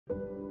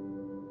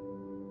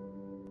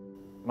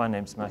My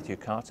name's Matthew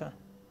Carter.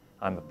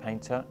 I'm a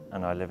painter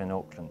and I live in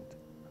Auckland.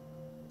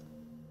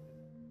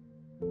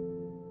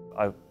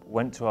 I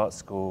went to art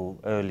school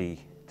early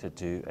to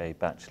do a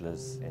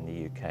bachelor's in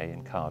the UK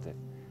in Cardiff,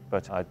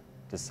 but I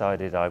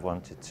decided I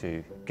wanted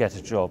to get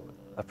a job,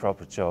 a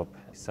proper job,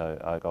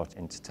 so I got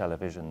into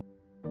television.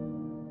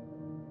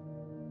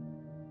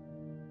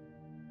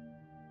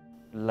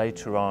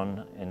 Later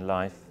on in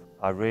life,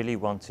 I really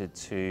wanted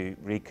to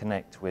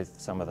reconnect with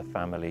some of the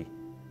family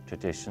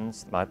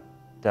traditions. My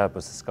dad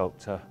was a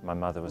sculptor, my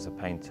mother was a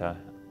painter,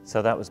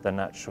 so that was the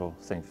natural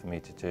thing for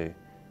me to do.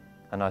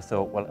 And I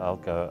thought, well, I'll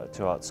go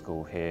to art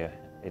school here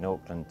in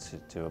Auckland to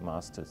do a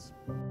master's.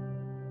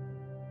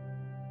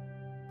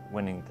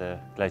 Winning the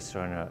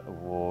Glaister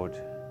award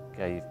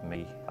gave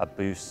me a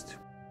boost.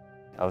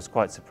 I was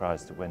quite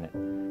surprised to win it.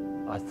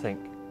 I think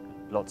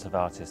lots of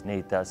artists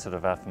need that sort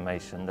of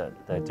affirmation that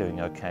they're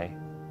doing okay.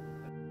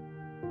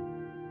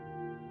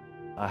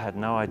 I had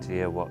no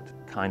idea what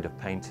kind of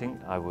painting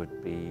I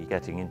would be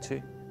getting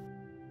into.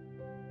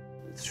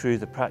 Through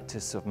the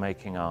practice of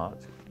making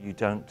art, you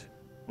don't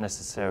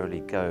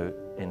necessarily go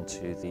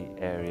into the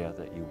area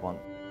that you want.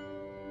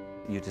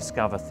 You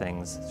discover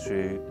things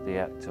through the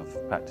act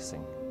of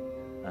practicing,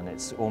 and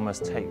it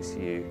almost takes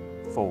you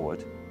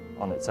forward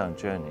on its own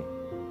journey.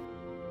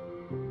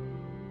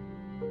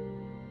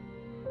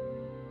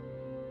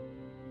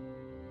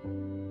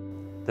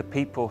 The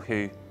people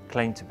who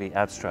claim to be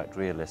abstract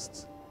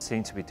realists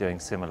seem to be doing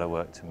similar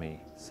work to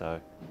me, so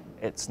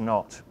it's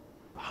not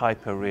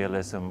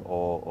hyper-realism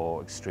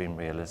or extreme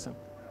realism,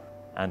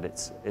 and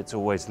it's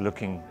always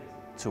looking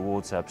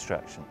towards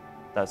abstraction.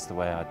 That's the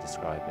way I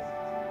describe it.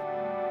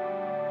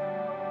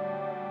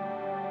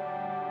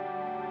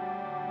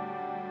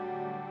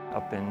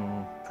 I've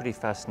been pretty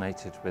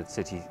fascinated with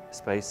city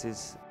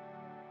spaces.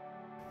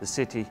 The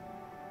city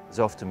has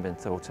often been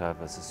thought of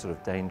as a sort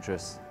of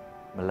dangerous,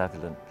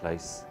 malevolent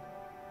place,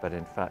 but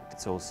in fact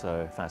it's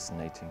also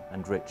fascinating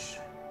and rich.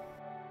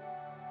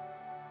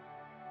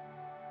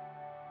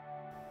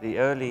 The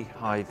early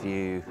high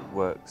view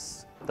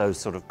works, those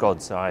sort of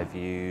God's eye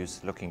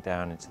views looking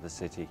down into the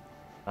city,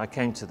 I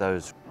came to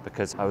those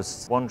because I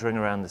was wandering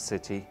around the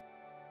city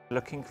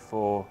looking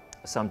for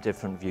some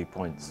different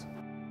viewpoints.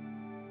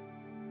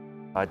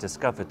 I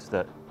discovered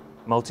that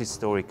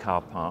multi-storey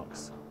car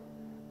parks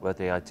were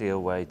the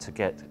ideal way to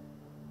get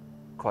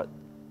quite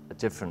a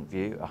different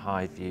view, a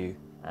high view,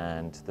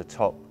 and the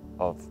top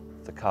of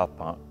the car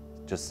park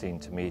just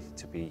seemed to me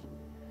to be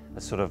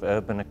a sort of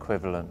urban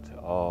equivalent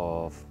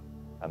of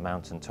a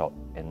mountaintop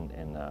in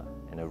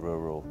a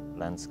rural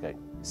landscape.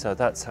 So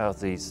that's how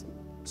these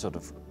sort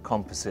of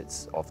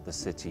composites of the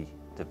city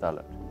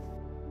developed.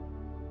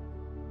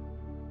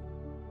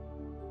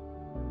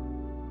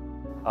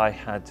 I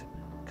had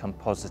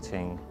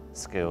compositing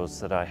skills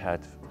that I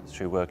had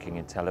through working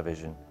in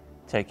television,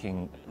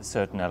 taking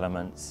certain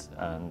elements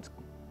and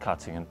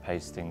cutting and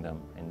pasting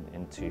them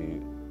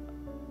into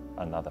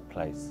another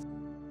place.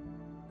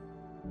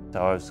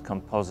 So I was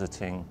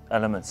compositing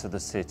elements of the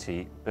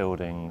city,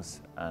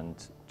 buildings, and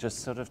just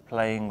sort of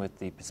playing with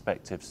the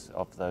perspectives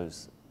of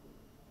those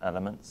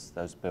elements,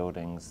 those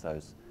buildings,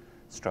 those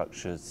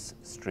structures,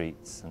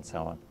 streets, and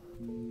so on.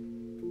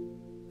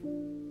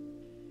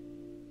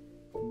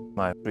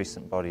 My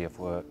recent body of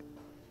work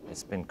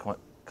has been quite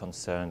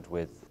concerned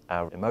with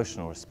our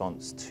emotional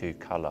response to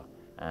colour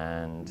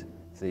and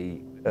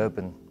the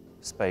urban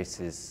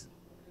spaces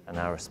and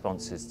our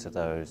responses to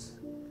those,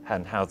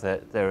 and how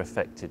they're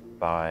affected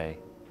by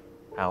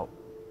how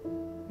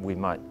we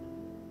might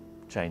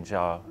change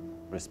our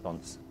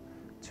response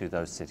to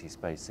those city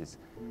spaces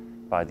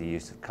by the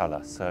use of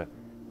colour. So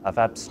I've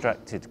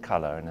abstracted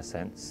colour in a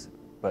sense,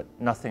 but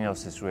nothing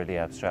else is really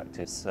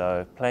abstracted.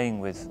 So playing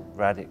with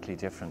radically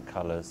different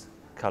colours,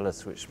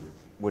 colours which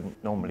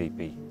wouldn't normally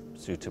be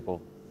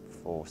suitable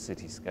for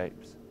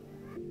cityscapes.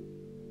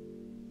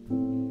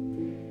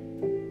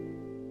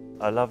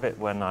 I love it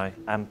when I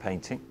am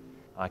painting.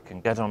 I can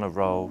get on a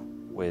roll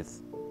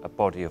with a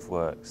body of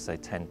work, say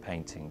 10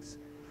 paintings,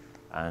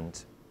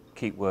 and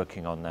keep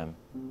working on them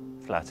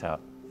flat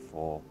out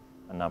for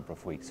a number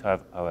of weeks,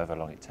 however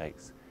long it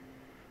takes,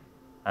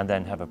 and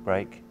then have a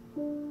break.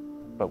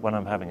 But when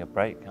I'm having a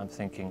break, I'm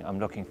thinking I'm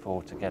looking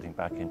forward to getting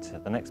back into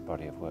the next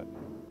body of work.